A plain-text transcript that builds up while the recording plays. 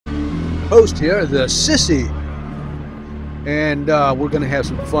host here, the Sissy, and we're going to have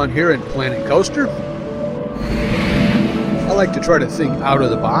some fun here in Planet Coaster. I like to try to think out of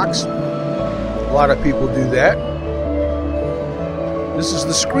the box. A lot of people do that. This is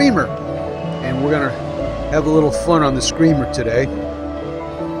the Screamer, and we're going to have a little fun on the Screamer today.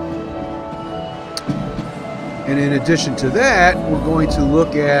 And in addition to that, we're going to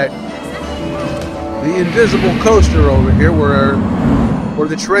look at the invisible coaster over here where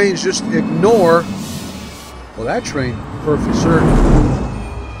the trains just ignore. Well, that train,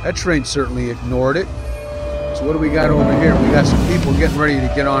 that train certainly ignored it. So what do we got over here? We got some people getting ready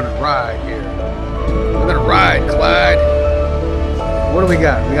to get on a ride here. We're going to ride, Clyde. What do we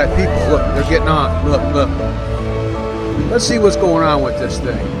got? We got people. Look, they're getting on. Look, look. Let's see what's going on with this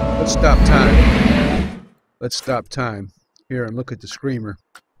thing. Let's stop time. Let's stop time here and look at the Screamer.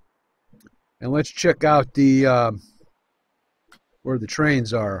 And let's check out the where the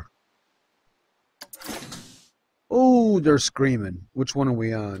trains are. Oh, they're screaming. Which one are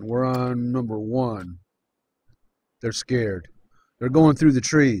we on? We're on number 1. They're scared. They're going through the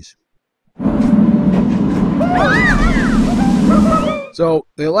trees. So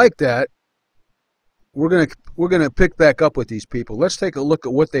they like that. We're gonna pick back up with these people. Let's take a look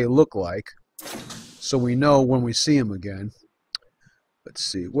at what they look like, so we know when we see them again. Let's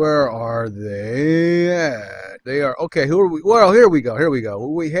see, where are they at? They are, okay, who are we? Well, here we go, here we go.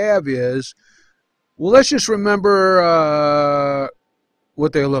 What we have is, well, let's just remember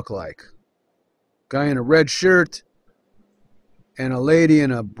what they look like. Guy in a red shirt, and a lady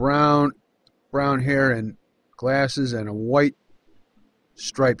in a brown hair and glasses and a white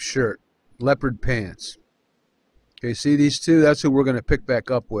striped shirt, leopard pants. Okay, see these two? That's who we're going to pick back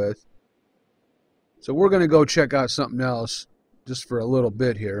up with. So we're going to go check out something else just for a little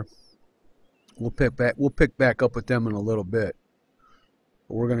bit here. We'll pick back up with them in a little bit.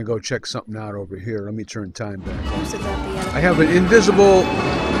 But we're going to go check something out over here. Let me turn time back on. I have an invisible.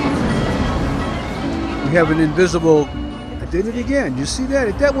 We have an invisible. I did it again. You see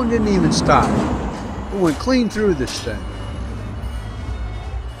that? That one didn't even stop. It went clean through this thing.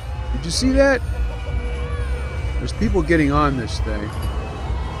 Did you see that? There's people getting on this thing.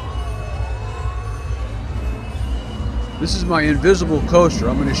 This is my invisible coaster.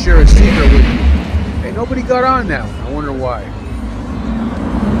 I'm going to share a secret with you. Hey, nobody got on that one. I wonder why.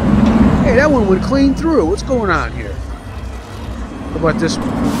 Hey, that one went clean through. What's going on here? How about this one?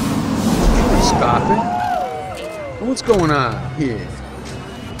 Scoffing. What's going on here?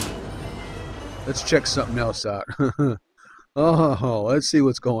 Let's check something else out. Oh, let's see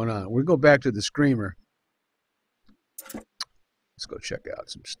what's going on. We'll go back to the Screamer. Let's go check out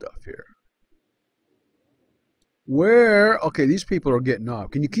some stuff here. Okay, these people are getting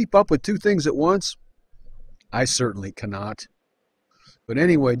off. Can you keep up with 2 things at once? I certainly cannot. But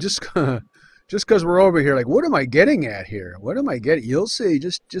anyway, just because we're over here, like, what am I getting at here? What am I getting? You'll see.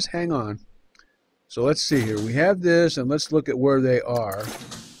 Just hang on. So let's see here. We have this, and let's look at where they are.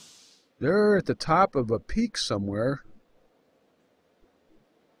 They're at the top of a peak somewhere.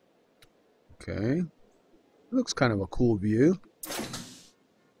 Okay. Looks kind of a cool view.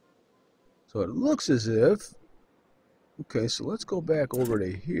 So it looks as if... Okay, so let's go back over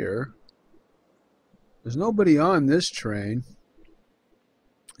to here. There's nobody on this train.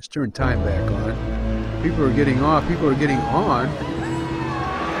 Let's turn time back on. People are getting off. People are getting on.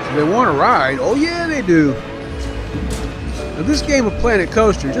 So they want to ride. Oh, yeah, they do. Now, this game of Planet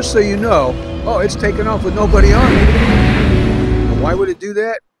Coaster, just so you know, oh, it's taken off with nobody on it. Now, why would it do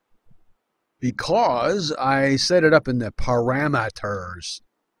that? Because I set it up in the parameters.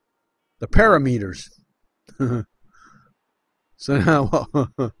 The parameters. So now,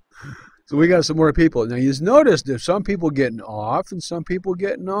 so we got some more people. Now, you've noticed there's some people getting off and some people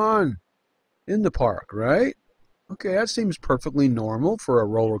getting on in the park, right? Okay, that seems perfectly normal for a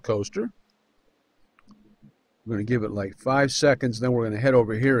roller coaster. We're going to give it like 5 seconds, then we're going to head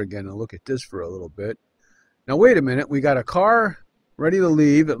over here again and look at this for a little bit. Now, wait a minute. We got a car ready to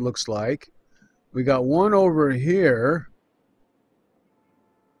leave, it looks like. We got one over here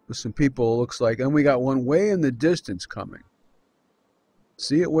with some people, it looks like. And we got one way in the distance coming.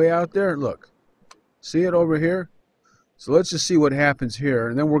 See it way out there? Look. See it over here? So let's just see what happens here.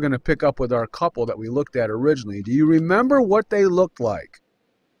 And then we're going to pick up with our couple that we looked at originally. Do you remember what they looked like?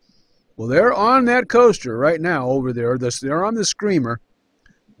 Well, they're on that coaster right now over there. They're on the Screamer.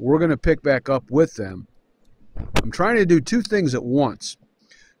 We're going to pick back up with them. I'm trying to do 2 things at once.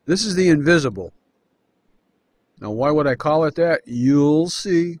 This is the invisible. Now, why would I call it that? You'll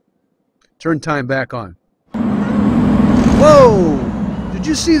see. Turn time back on. Whoa! Did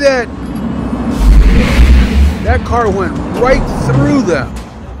you see that? That car went right through them.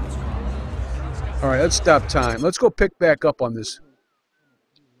 All right, let's stop time. Let's go pick back up on this.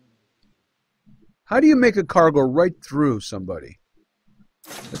 How do you make a car go right through somebody?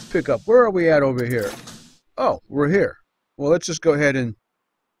 Let's pick up. Where are we at over here? Oh, we're here. Well, let's just go ahead and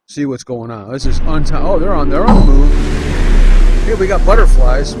see what's going on. Let's just untie. Oh, they're on the move. Here we got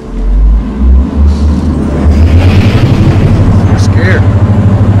butterflies. I'm scared.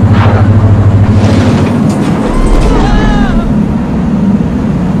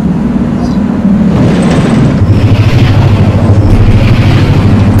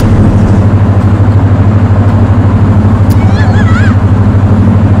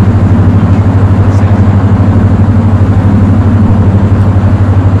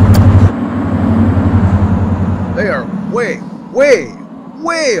 They are way, way,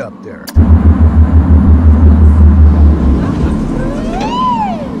 way up there.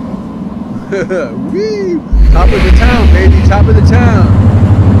 Whee! Top of the town, baby, top of the town.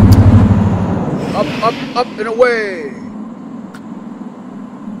 Up, up, up and away.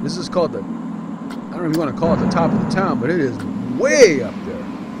 This is called the, I don't know if you want to call it the top of the town, but it is way up there.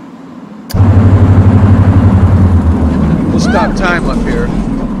 We'll stop time up here.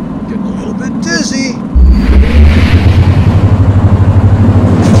 Getting a little bit dizzy.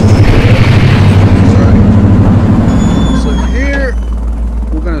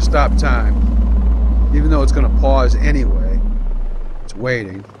 Stop time, even though it's going to pause anyway. It's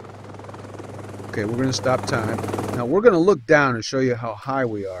waiting. Okay, we're going to stop time. Now we're going to look down and show you how high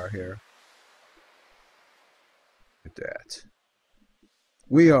we are here. Look at that.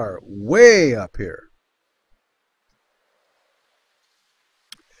 We are way up here.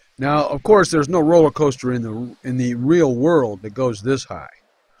 Now, of course, there's no roller coaster in the real world that goes this high,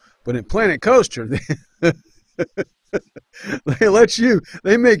 but in Planet Coaster,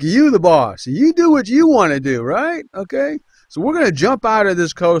 they make you the boss. You do what you want to do, right? Okay, so we're going to jump out of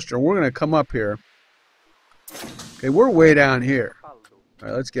this coaster and we're going to come up here. Okay, we're way down here. All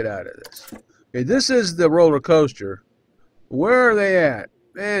right, let's get out of this. Okay, this is the roller coaster. Where are they at?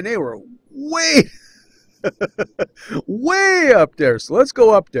 Man, they were way way up there. So let's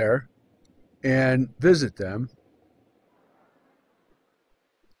go up there and visit them.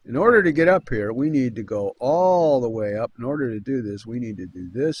 In order to get up here, we need to go all the way up. In order to do this, we need to do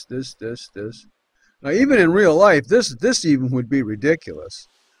this, this, this, this. Now, even in real life, this even would be ridiculous.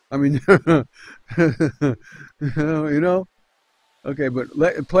 I mean, you know. Okay, but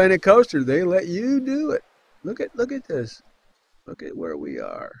Planet Coaster, they let you do it. Look at this. Look at where we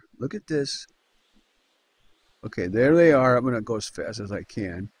are. Look at this. Okay, there they are. I'm gonna go as fast as I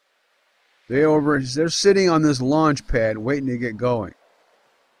can. They're sitting on this launch pad, waiting to get going.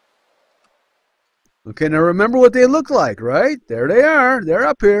 Okay, now remember what they look like, right? There they are. They're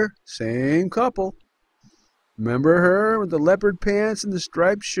up here. Same couple. Remember her with the leopard pants and the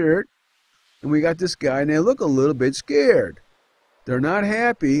striped shirt? And we got this guy, and they look a little bit scared. They're not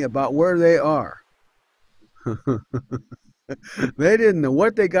happy about where they are. They didn't know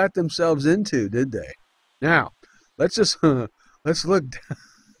what they got themselves into, did they? Now, let's just let's look down.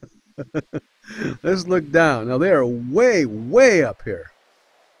 Let's look down. Now, they are way, way up here.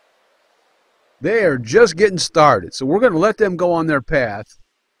 They are just getting started. So we're going to let them go on their path.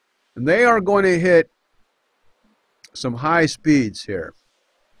 And they are going to hit some high speeds here.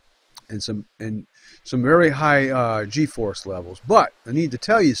 And some very high G-force levels. But I need to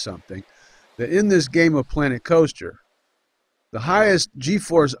tell you something. That in this game of Planet Coaster, the highest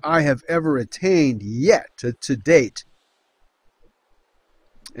G-force I have ever attained yet to date.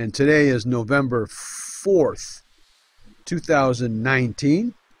 And today is November 4th,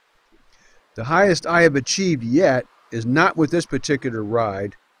 2019. The highest I have achieved yet is not with this particular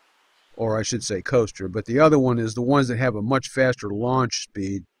ride, or I should say coaster, but the other one is the ones that have a much faster launch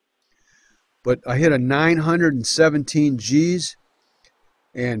speed. But I hit a 917 Gs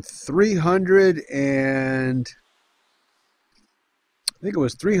and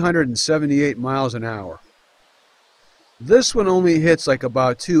 378 miles an hour. This one only hits like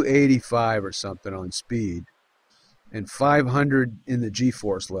about 285 or something on speed and 500 in the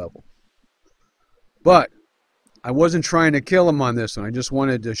G-force level. But I wasn't trying to kill him on this one. I just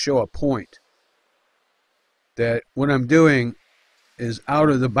wanted to show a point that what I'm doing is out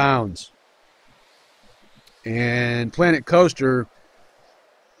of the bounds. And Planet Coaster,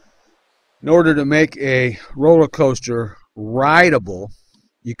 in order to make a roller coaster rideable,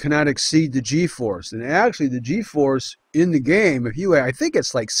 you cannot exceed the G-force. And actually, the G-force in the game, I think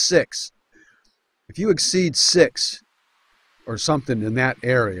it's like 6. If you exceed 6 or something in that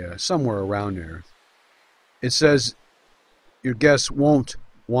area, somewhere around there, it says your guests won't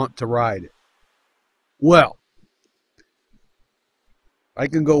want to ride it. Well, I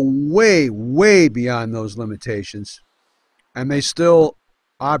can go way, way beyond those limitations, and they still,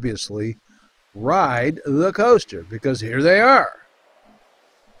 obviously, ride the coaster, because here they are.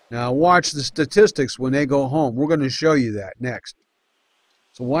 Now watch the statistics when they go home. We're going to show you that next.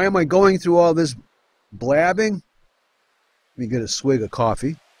 So why am I going through all this blabbing? Let me get a swig of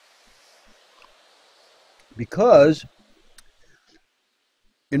coffee. Because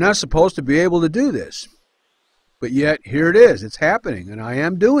you're not supposed to be able to do this. But yet, here it is. It's happening, and I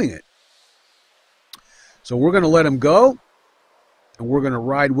am doing it. So we're going to let them go, and we're going to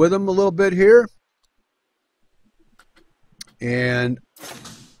ride with them a little bit here. And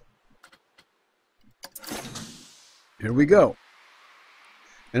here we go.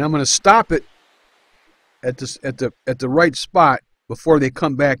 And I'm going to stop it at the right spot before they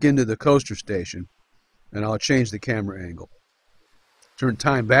come back into the coaster station. And I'll change the camera angle. Turn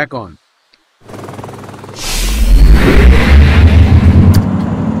time back on.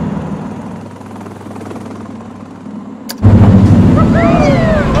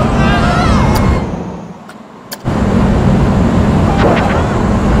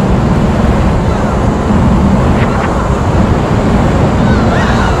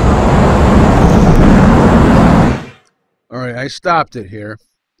 I stopped it here.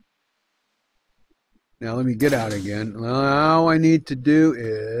 Now let me get out again. All I need to do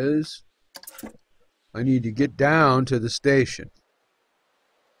is I need to get down to the station.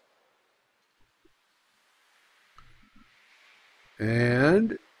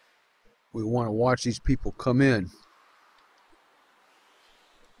 And we want to watch these people come in.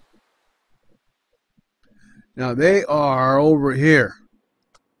 Now they are over here.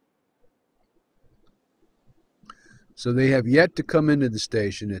 So they have yet to come into the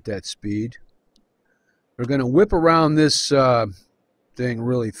station at that speed. They're going to whip around this thing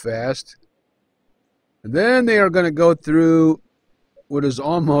really fast. And then they are going to go through what is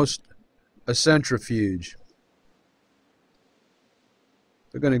almost a centrifuge.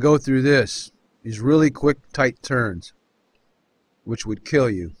 They're going to go through this. These really quick, tight turns, which would kill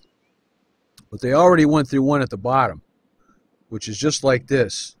you. But they already went through one at the bottom, which is just like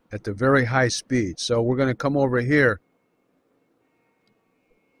this, at the very high speed. So we're going to come over here.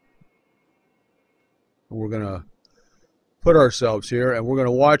 We're going to put ourselves here, and we're going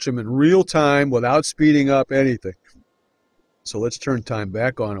to watch them in real time without speeding up anything. So let's turn time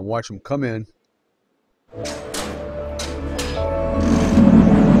back on and watch them come in.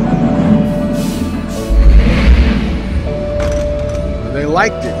 They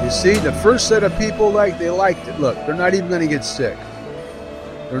liked it. You see, the first set of people, they liked it. Look, they're not even going to get sick.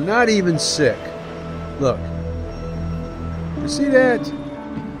 They're not even sick. Look. You see that?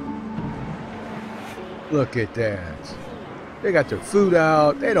 Look at that. They got their food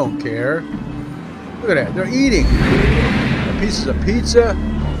out. They don't care. Look at that. They're eating. The pieces of pizza.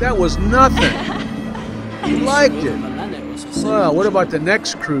 That was nothing. He liked it. Well, what about the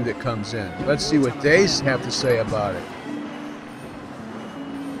next crew that comes in? Let's see what they have to say about it.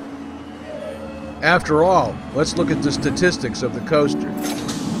 After all, let's look at the statistics of the coaster.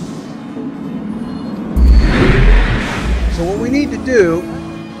 So what we need to do,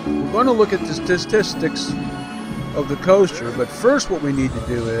 we're going to look at the statistics of the coaster, but first what we need to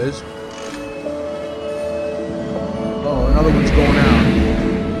do is... Oh, another one's going out.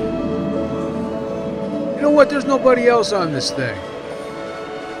 You know what? There's nobody else on this thing.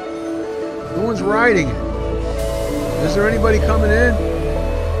 No one's riding it. Is there anybody coming in?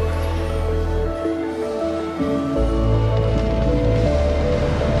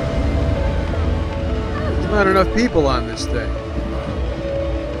 There's not enough people on this thing.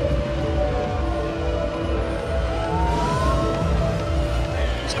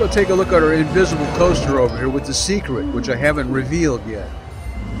 Let's go take a look at our invisible coaster over here with the secret, which I haven't revealed yet.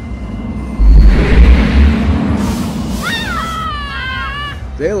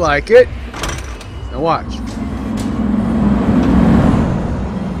 They like it. Now watch.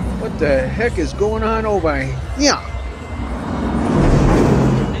 What the heck is going on over here?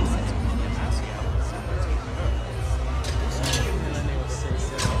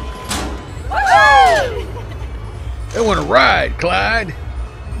 They want to ride, Clyde.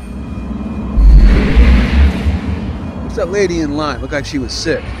 What's that lady in line? Looked like she was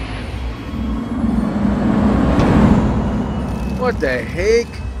sick. What the heck?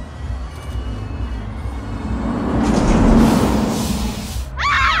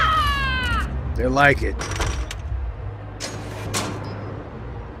 They like it.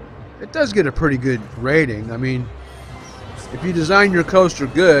 It does get a pretty good rating. I mean, if you design your coaster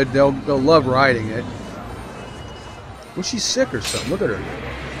good, they'll love riding it. Well, she's sick or something. Look at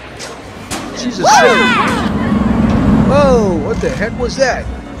her. She's a sick. Whoa, what the heck was that?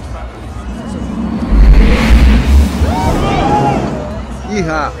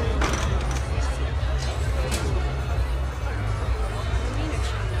 Yeehaw.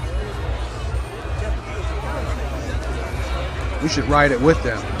 We should ride it with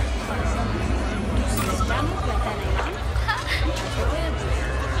them.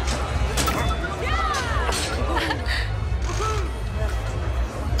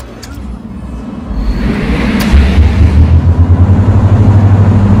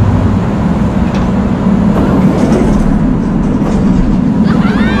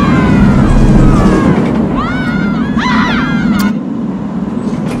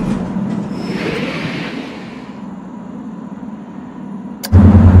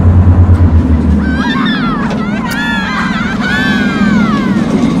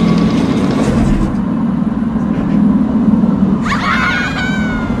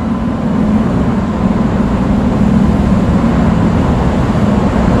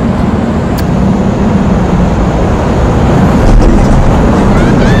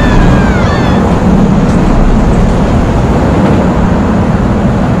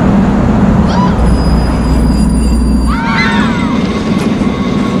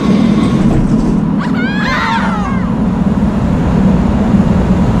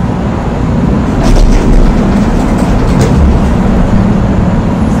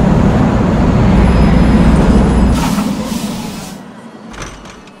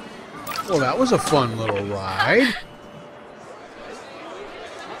 Well, that was a fun little ride.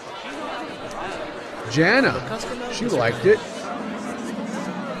 Jana, she liked it.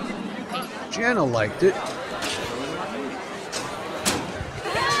 Jana liked it.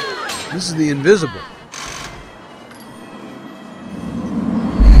 This is the Invisible.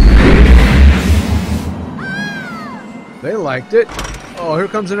 They liked it. Oh, here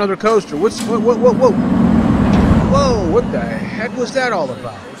comes another coaster. Whoa. Whoa, what the heck was that all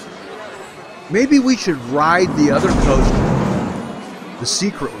about? Maybe we should ride the other coaster. The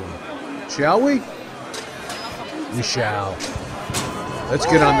secret one. Shall we? We shall. Let's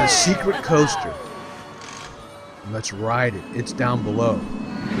get on the secret coaster. And let's ride it. It's down below.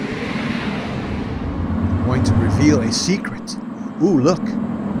 I'm going to reveal a secret. Ooh, look.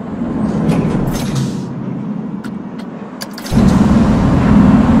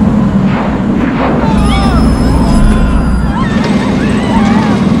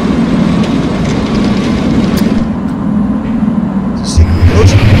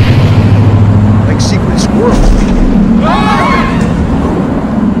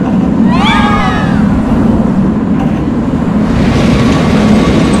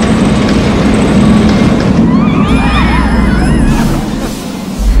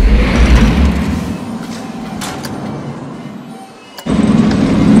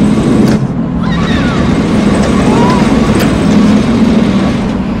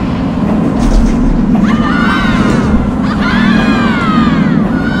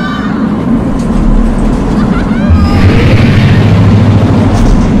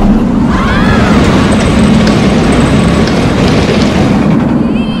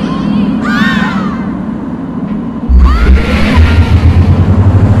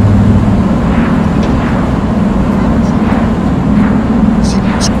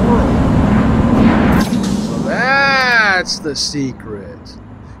 That's the secret.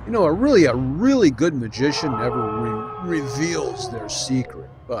 You know, a really good magician never reveals their secret.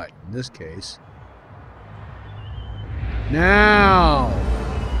 But in this case, now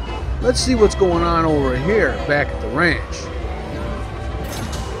let's see what's going on over here back at the ranch.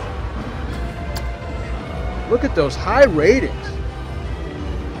 Look at those high ratings.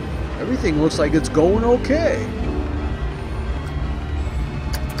 Everything looks like it's going okay.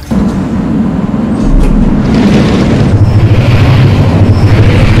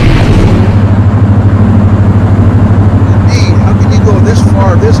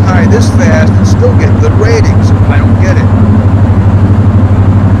 This high, this fast, and still get good ratings. I don't get it.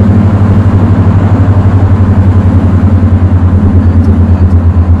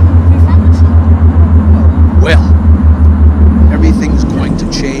 Well, everything's going to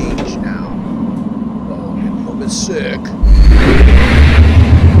change now. Oh,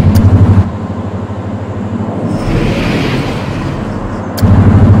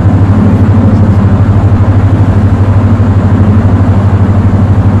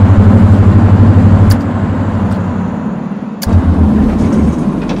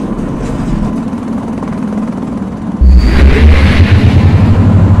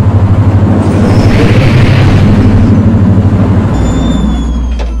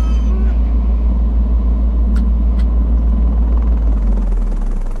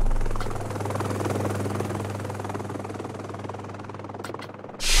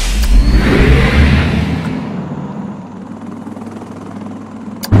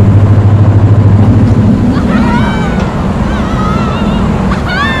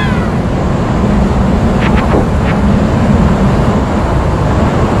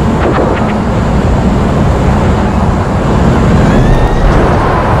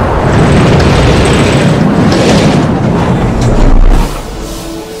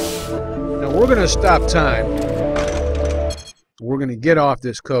 going to stop time. We're going to get off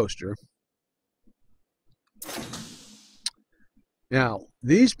this coaster. Now,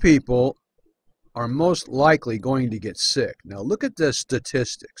 these people are most likely going to get sick. Now, look at the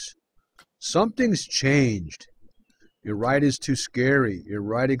statistics. Something's changed. Your ride is too scary. Your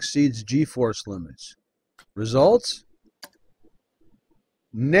ride exceeds G-force limits. Results?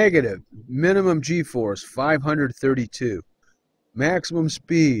 Negative. Minimum G-force, 532. Maximum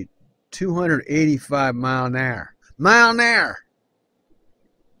speed, 285 mile an hour. Mile an hour!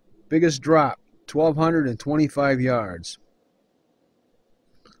 Biggest drop, 1,225 yards.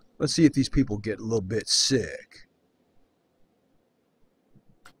 Let's see if these people get a little bit sick.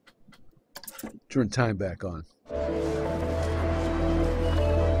 Turn time back on.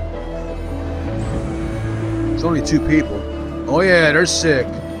 It's only 2 people. Oh yeah, they're sick.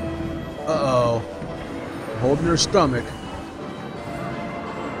 Uh-oh. Holding their stomach.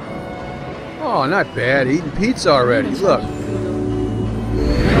 Oh, not bad. Eating pizza already. Look.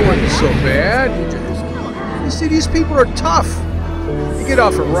 That wasn't so bad. You see, these people are tough. You get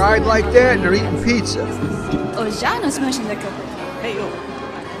off a ride like that and they're eating pizza.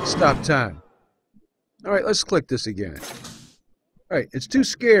 Stop time. Alright, let's click this again. Alright, it's too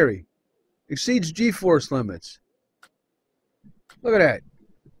scary. Exceeds G-force limits. Look at that.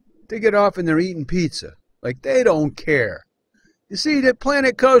 They get off and they're eating pizza. Like they don't care. You see, the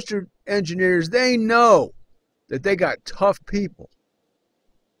Planet Coaster engineers, they know that they got tough people.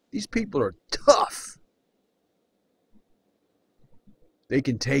 These people are tough. They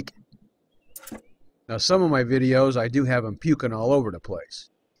can take it. Now, some of my videos, I do have them puking all over the place.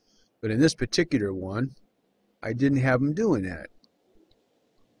 But in this particular one, I didn't have them doing that.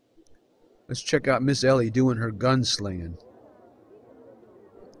 Let's check out Miss Ellie doing her gunslinging.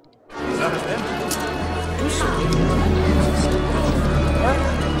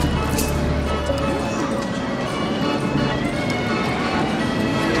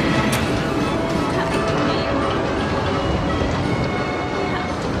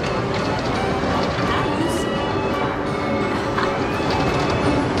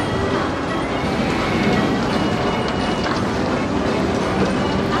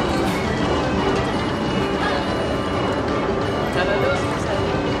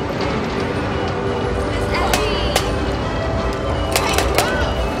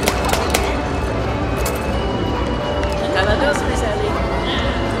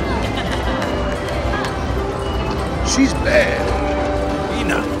 She's bad.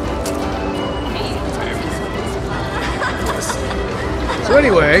 Ina. So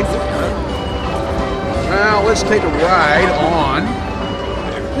anyway, now let's take a ride on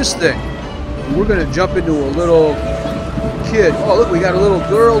this thing. We're gonna jump into a little kid. Oh, look, we got a little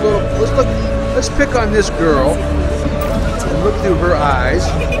girl. Let's pick on this girl and look through her eyes.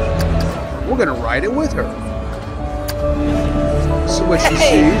 We're gonna ride it with her. See what she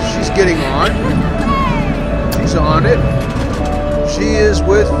sees. She's getting on. She's on it. She is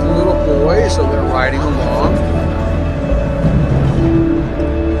with the little boy, so they're riding along.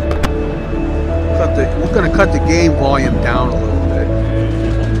 We're going to cut the game volume down a little bit.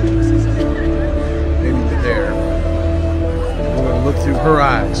 Maybe to there. We're going to look through her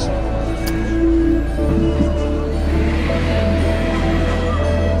eyes.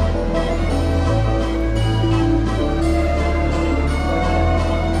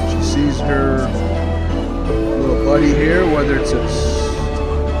 She sees her buddy here, whether it's his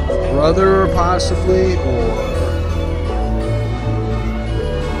brother possibly or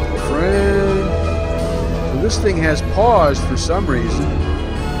a friend. So this thing has paused for some reason.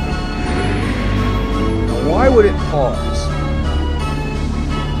 Now, why would it pause?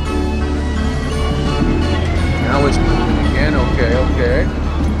 Now it's moving again. Okay.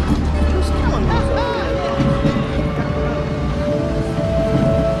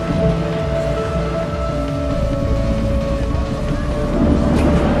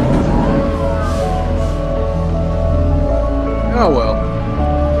 Oh well.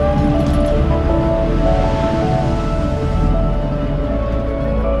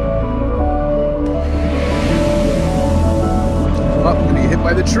 Oh, gonna get hit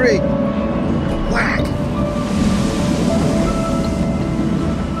by the tree. Whack!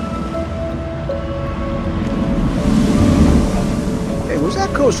 Hey, was that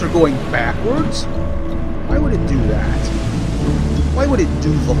coaster going backwards? Why would it do that? Why would it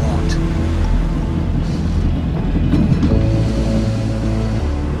do that?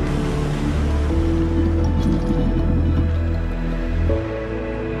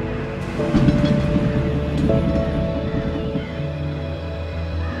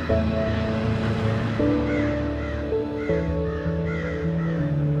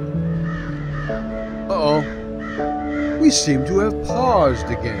 seem to have paused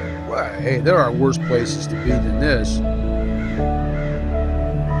again. Well, hey, there are worse places to be than this.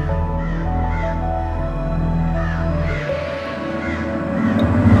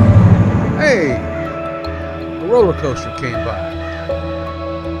 Hey! A roller coaster came by.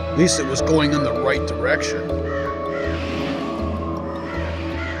 At least it was going in the right direction.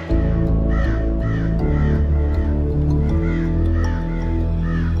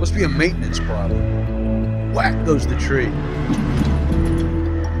 Must be a maintenance problem. Whack goes the tree.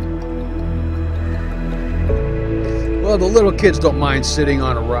 Well, the little kids don't mind sitting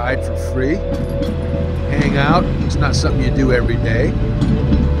on a ride for free. Hang out. It's not something you do every day.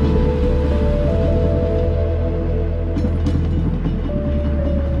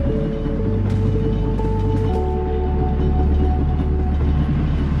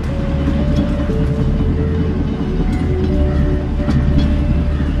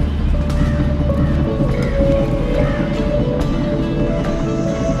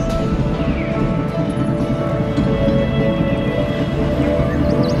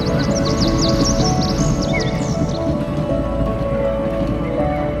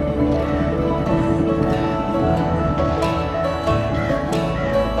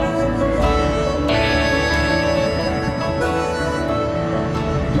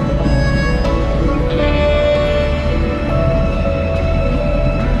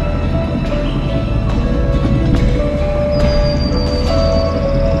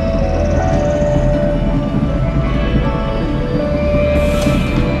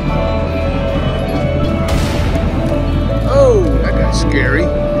 Scary.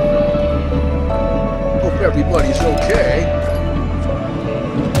 Hope everybody's okay.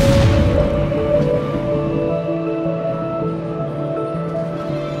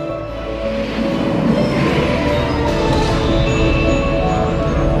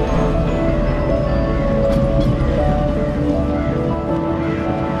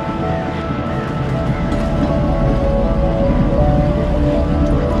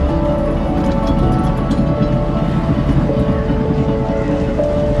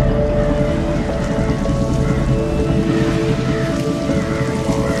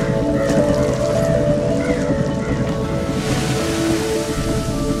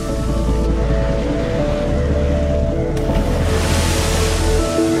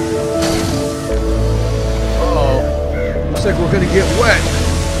 Looks like we're gonna get wet.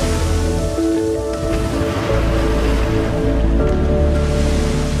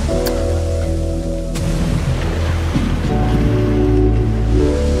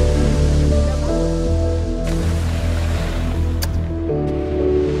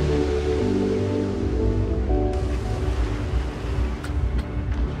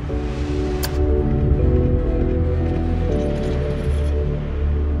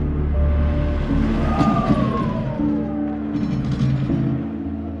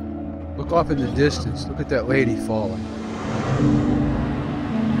 Off in the distance, look at that lady falling.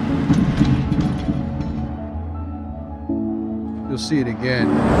 You'll see it again.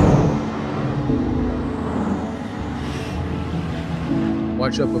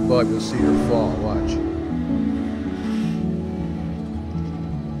 Watch up above, you'll see her fall. Watch.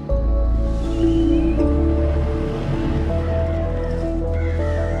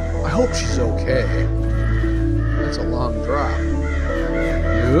 I hope she's okay. That's a long drop.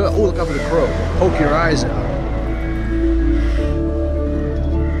 Oh, look up at the crow. Poke your eyes out.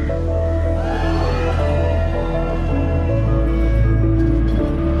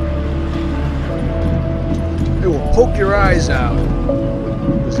 They will poke your eyes out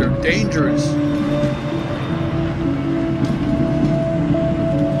because they're dangerous.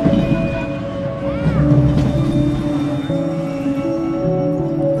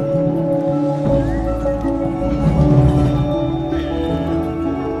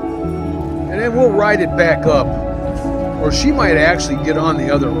 We'll ride it back up, or she might actually get on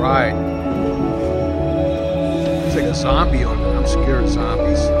the other ride. It's like a zombie on it. I'm scared of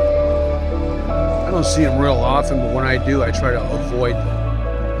zombies. I don't see them real often, but when I do, I try to avoid them.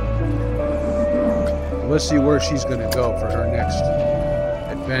 Let's see where she's going to go for her next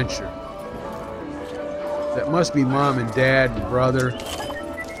adventure. That must be mom and dad and brother.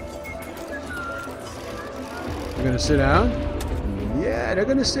 You're going to sit down? Yeah, they're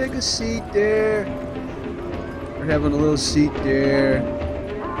gonna take a seat there. We're having a little seat there.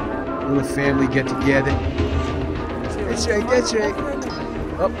 A little family get together. That's right, that's right.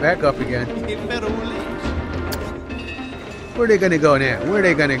 Oh, back up again. Where are they gonna go now? Where are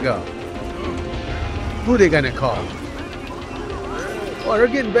they gonna go? Who are they gonna call? Oh, they're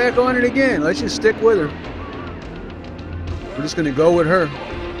getting back on it again. Let's just stick with her. We're just gonna go with her.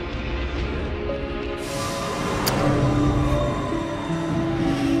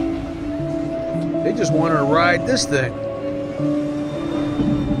 They just want to ride this thing.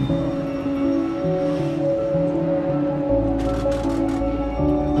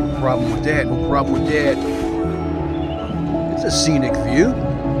 No problem with that. No problem with that. It's a scenic view.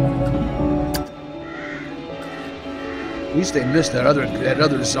 At least they missed that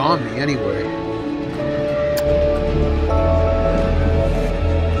other zombie anyway.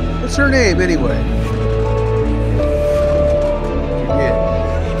 What's her name anyway? Forget.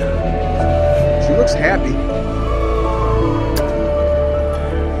 She looks happy.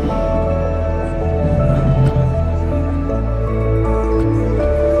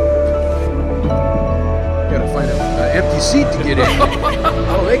 Gotta find an empty seat to get in.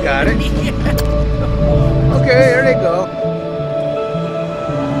 Oh, they got it. Okay, there they go.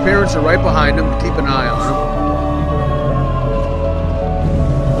 Parents are right behind them to keep an eye on them.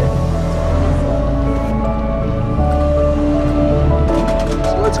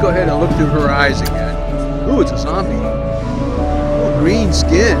 So let's go ahead and look through her eyes again. Ooh, it's a zombie. Ooh, green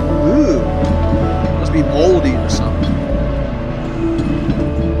skin. Ooh. Must be moldy or something.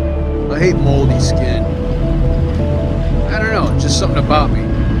 I hate moldy skin. I don't know, it's just something about me.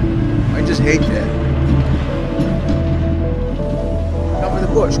 I just hate that.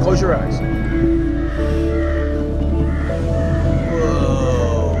 Bush. Close your eyes.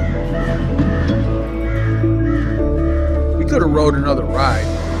 Whoa. We could have rode another ride.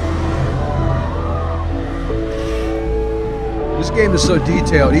 This game is so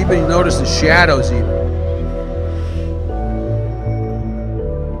detailed. Even notice the shadows even.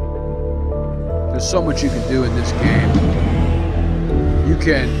 There's so much you can do in this game. You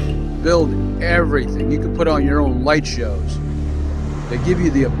can build everything. You can put on your own light shows. They give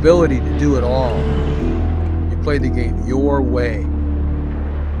you the ability to do it all. You play the game your way.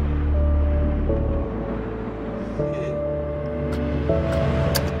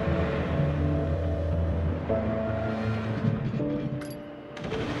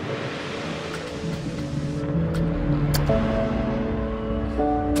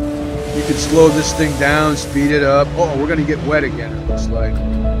 You can slow this thing down, speed it up. Oh, we're going to get wet again, it looks like.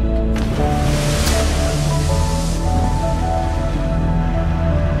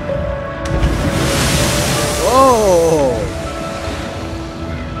 Whoa!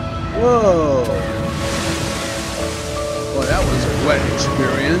 Whoa! Well, that was a wet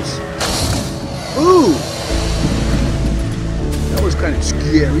experience. Ooh! That was kind of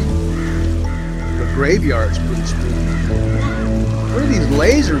scary. The graveyard's pretty spooky. What are these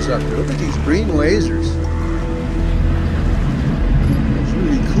lasers up there? Look at these green lasers. It's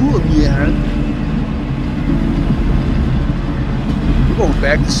really cool, man. We're going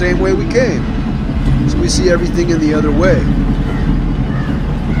back the same way we came. So we see everything in the other way.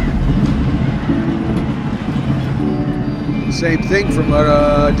 Same thing from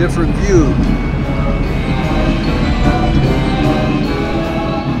a different view.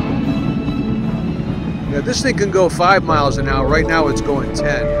 Yeah, this thing can go 5 miles an hour. Right now it's going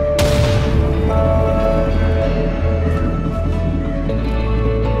 10.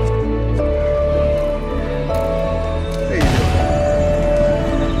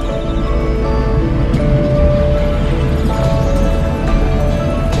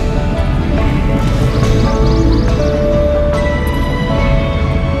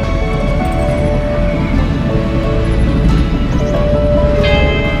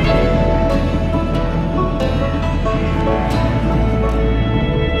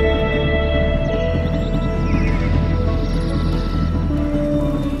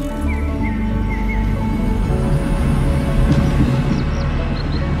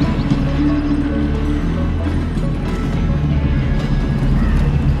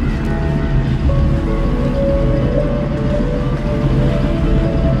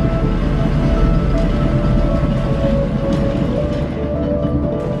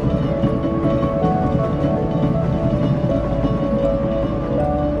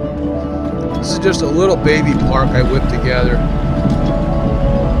 Just a little baby park I whipped together.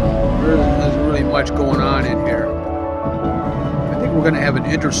 There isn't really much going on in here. I think we're going to have an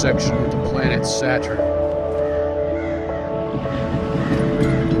intersection with the planet Saturn.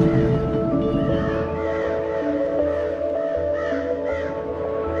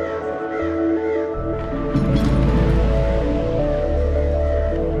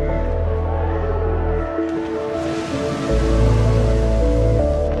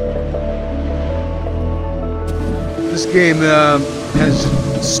 This game has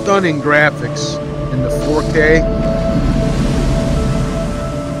stunning graphics in the 4K.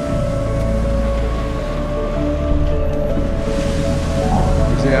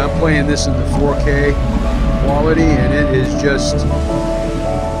 Yeah, I'm playing this in the 4K quality, and it is just...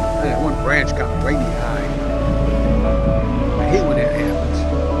 That one branch got right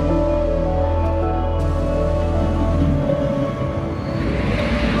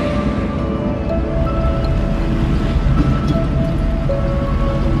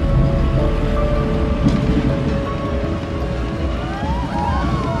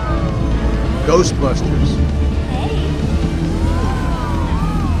Ghostbusters.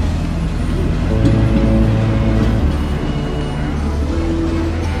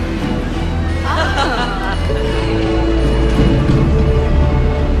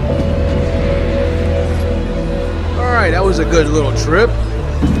 Alright, that was a good little trip.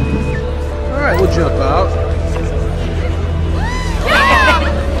 Alright, we'll jump out.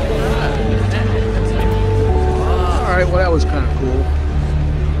 Alright, well that was kind of cool.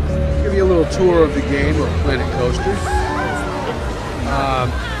 Give you a little tour of the game of Planet Coaster.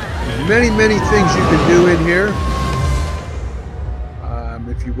 Many things you can do in here.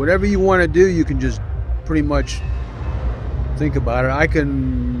 If you whatever you want to do, you can just pretty much think about it.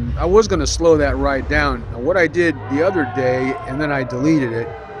 I was going to slow that ride down. Now, what I did the other day, and then I deleted it,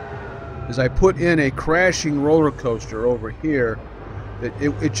 is I put in a crashing roller coaster over here.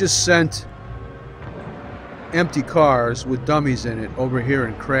 It just sent empty cars with dummies in it over here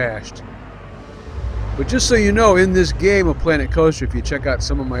and crashed. But just so you know, in this game of Planet Coaster, if you check out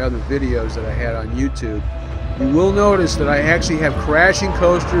some of my other videos that I had on YouTube, you will notice that I actually have crashing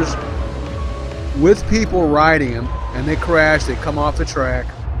coasters with people riding them, and they crash, they come off the track.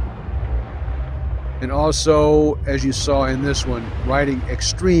 And also, as you saw in this one, riding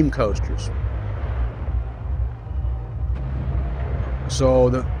extreme coasters. So,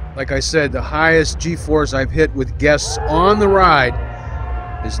 like I said, the highest G-force I've hit with guests on the ride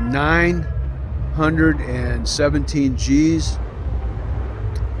is 917 Gs.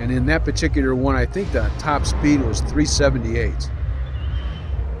 And in that particular one, I think the top speed was 378.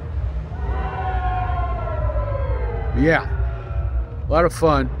 Yeah, a lot of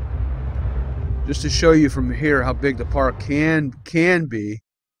fun. Just to show you from here how big the park can be.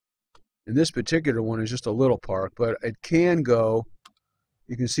 And this particular one is just a little park, but it can go.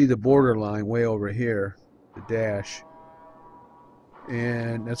 You can see the borderline way over here, the dash.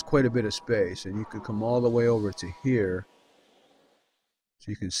 And that's quite a bit of space. And you could come all the way over to here. So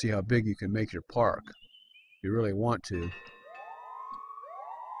you can see how big you can make your park if you really want to.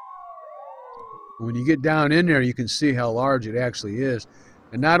 When you get down in there, you can see how large it actually is.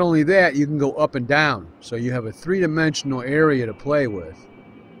 And not only that, you can go up and down. So you have a three-dimensional area to play with.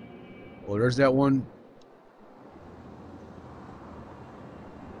 Well, there's that one.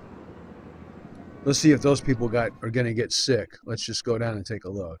 Let's see if those people are going to get sick. Let's just go down and take a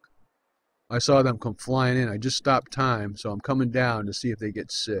look. I saw them come flying in. I just stopped time, so I'm coming down to see if they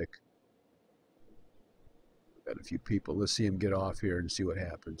get sick. Got a few people. Let's see them get off here and see what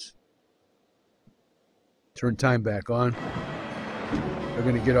happens. Turn time back on. They're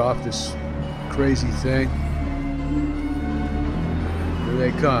going to get off this crazy thing. Here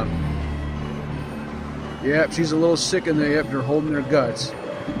they come. Yep, she's a little sick in there. Yep, they're holding their guts.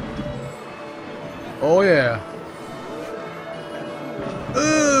 Oh, yeah.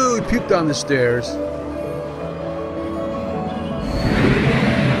 Ooh, he puked on the stairs.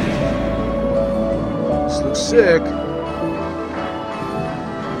 This looks sick.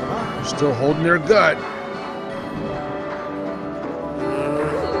 They're still holding their gut.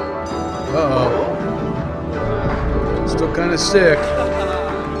 Uh-oh. Still kind of sick.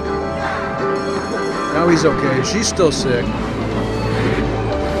 Now he's okay. She's still sick.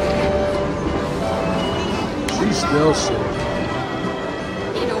 She's still sick.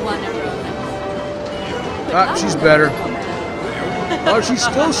 Ah, she's better. Oh, she's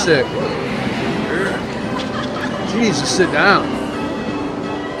still sick. She needs to sit down.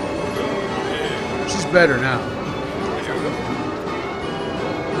 She's better now.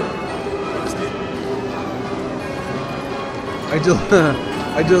 I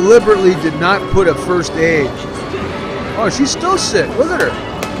deliberately did not put a first aid. Oh, she's still sick. Look at her.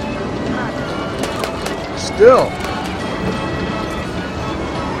 Still.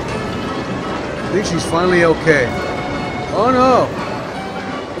 I think she's finally okay. Oh no.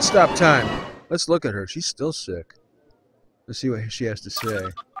 Let's stop time. Let's look at her. She's still sick. Let's see what she has to say.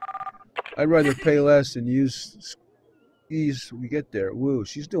 I'd rather pay less and use skis when we get there. Woo,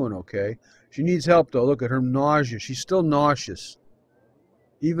 she's doing okay. She needs help though. Look at her nausea. She's still nauseous.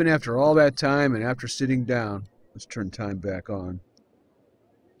 Even after all that time and after sitting down. Let's turn time back on.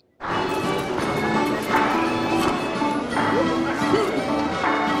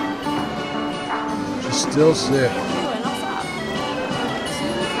 She's still sick.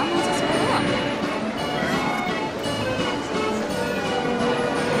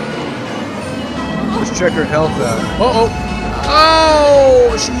 Let's check her health out. Uh-oh.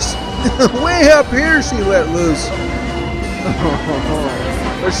 Oh, she's way up here she let loose.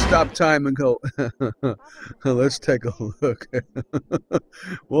 Let's stop time and go. Let's take a look.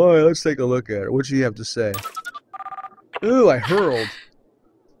 Boy, let's take a look at her. What'd she have to say? Ooh, I hurled.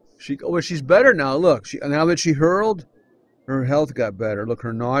 She's better now. Look, now that she hurled, her health got better. Look,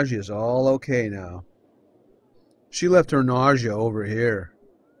 her nausea is all okay now. She left her nausea over here.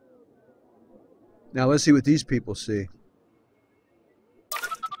 Now let's see what these people see.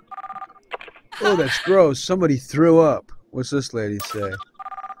 Oh, that's gross. Somebody threw up. What's this lady say?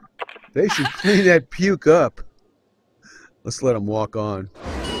 They should clean that puke up. Let's let them walk on.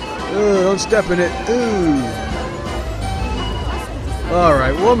 Ooh, don't step in it. Ooh.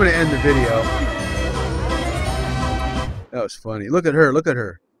 Alright, well, I'm going to end the video. That was funny. Look at her. Look at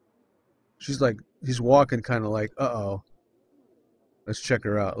her. She's walking kind of like, uh-oh. Let's check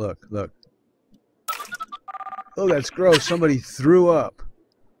her out. Look, look. Oh, that's gross. Somebody threw up.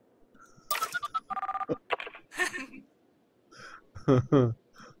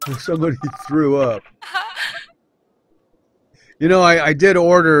 Somebody threw up. You know, I did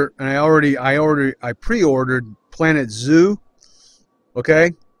order, and I pre-ordered Planet Zoo.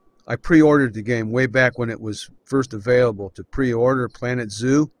 Okay, I pre-ordered the game way back when it was first available to pre-order Planet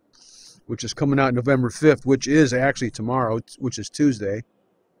Zoo, which is coming out November 5th, which is actually tomorrow, which is Tuesday.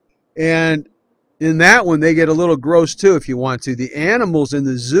 And in that one, they get a little gross too, if you want to. The animals in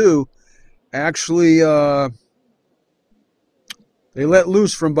the zoo actually they let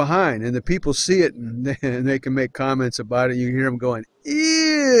loose from behind, and the people see it, and they can make comments about it. You hear them going,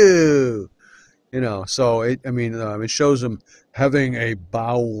 "Ew," you know. So it shows them having a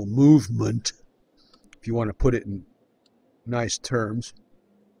bowel movement, if you want to put it in nice terms.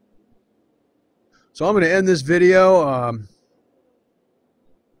 So I'm going to end this video.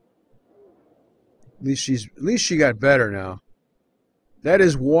 At least she got better now. That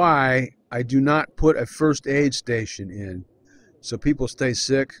is why I do not put a first aid station in, so people stay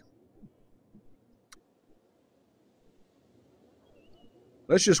sick.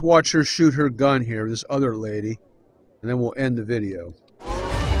 Let's just watch her shoot her gun here, this other lady, and then we'll end the video.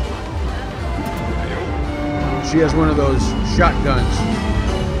 She has one of those shotguns.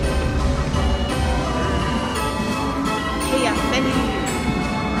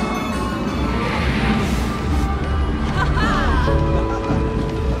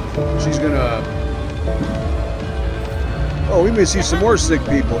 She's gonna... Oh, we may see some more sick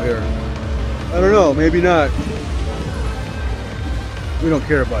people here. I don't know, maybe not. We don't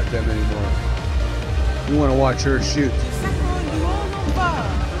care about them anymore. We want to watch her shoot.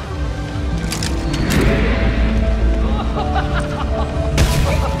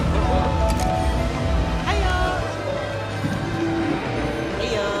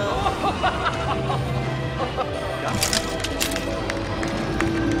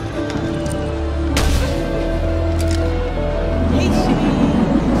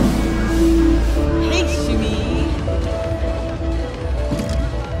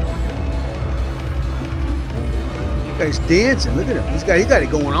 He's dancing. Look at him. He got it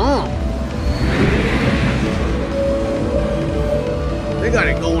going on. They got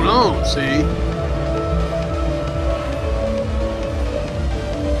it going on, see?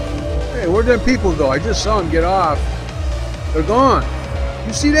 Hey, where'd them people go? I just saw them get off. They're gone.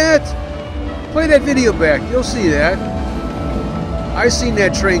 You see that? Play that video back. You'll see that. I seen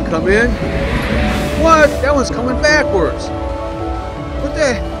that train come in. What? That one's coming backwards. What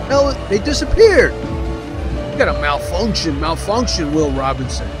the hell? They disappeared. Got a malfunction, Will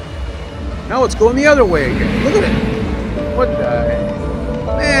Robinson. Now it's going the other way again. Look at it. What the heck?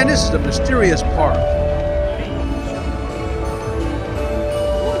 Man, this is a mysterious park.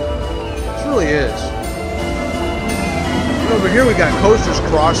 It really is. And over here we got coasters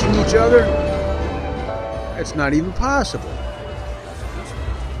crossing each other. That's not even possible.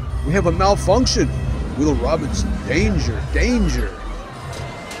 We have a malfunction. Will Robinson, danger, danger.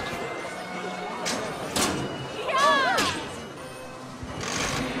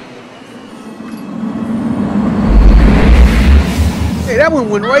 Hey, that one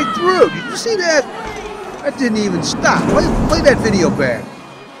went right through. Did you see that? That didn't even stop. Play that video back.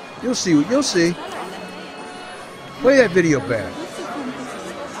 You'll see what you'll see. Play that video back.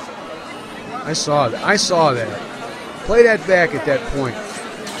 I saw that. I saw that. Play that back at that point.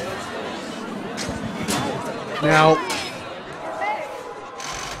 Now,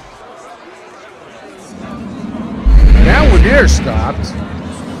 that one there stopped.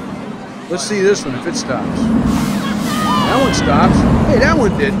 Let's see this one if it stops. That one stops. Hey, that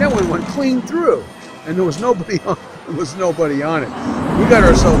one didn't. That one went clean through, and there was nobody on. There was nobody on it. We got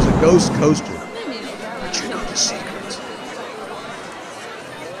ourselves a ghost coaster. But you know the secret.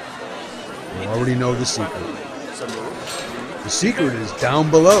 You already know the secret. The secret is down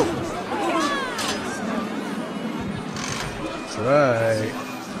below. That's right.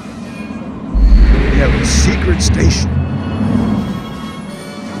 We have a secret station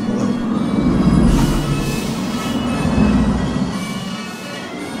down below.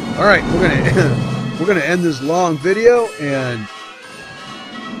 All right, we're gonna we're gonna end this long video and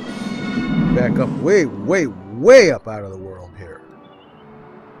back up way up out of the world here.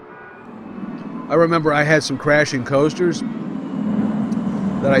 I remember I had some crashing coasters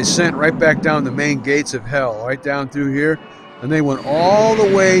that I sent right back down the main gates of hell, right down through here, and they went all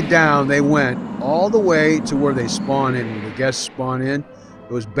the way down. They went all the way to where they spawn in, where the guests spawn in.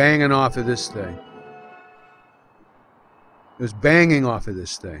 It was banging off of this thing. It was banging off of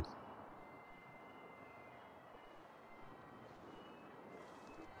this thing.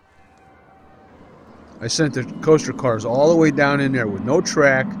 I sent the coaster cars all the way down in there with no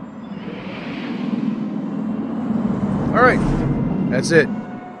track. All right, that's it.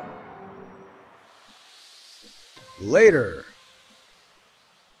 Later.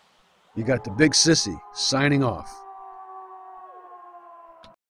 You got the Big Sissy signing off.